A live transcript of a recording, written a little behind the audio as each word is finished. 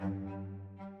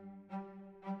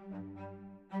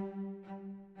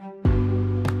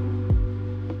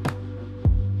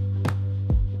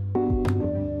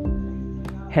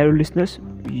Hello, listeners.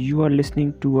 You are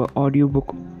listening to an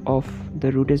audiobook of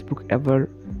the rudest book ever,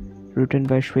 written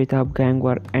by Shwetab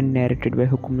Gangwar and narrated by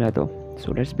Hukum Yadav.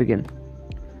 So let's begin.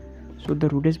 So the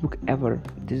rudest book ever.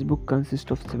 This book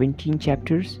consists of 17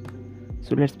 chapters.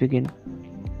 So let's begin.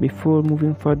 Before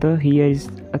moving further, here is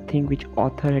a thing which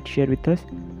author had shared with us,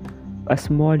 a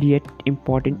small yet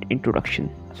important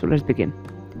introduction. So let's begin.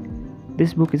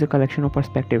 This book is a collection of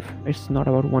perspective. It's not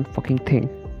about one fucking thing.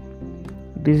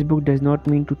 This book does not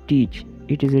mean to teach,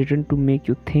 it is written to make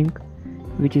you think,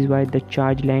 which is why the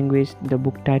charged language, the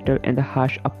book title, and the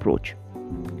harsh approach.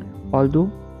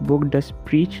 Although book does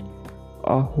preach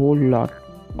a whole lot,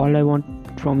 all I want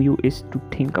from you is to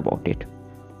think about it.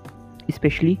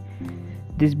 Especially,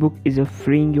 this book is a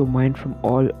freeing your mind from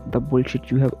all the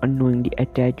bullshit you have unknowingly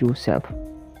attached yourself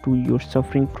to your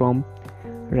suffering from,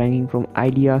 ranging from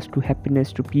ideas to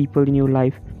happiness to people in your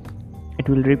life. It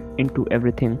will rip into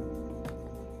everything.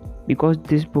 Because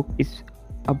this book is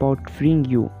about freeing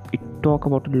you, it talk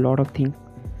about a lot of things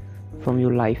from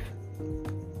your life.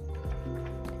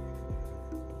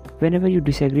 Whenever you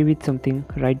disagree with something,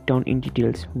 write down in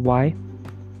details why,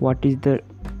 what is the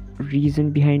reason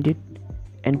behind it,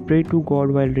 and pray to God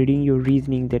while reading your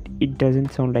reasoning that it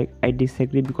doesn't sound like I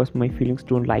disagree because my feelings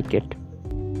don't like it.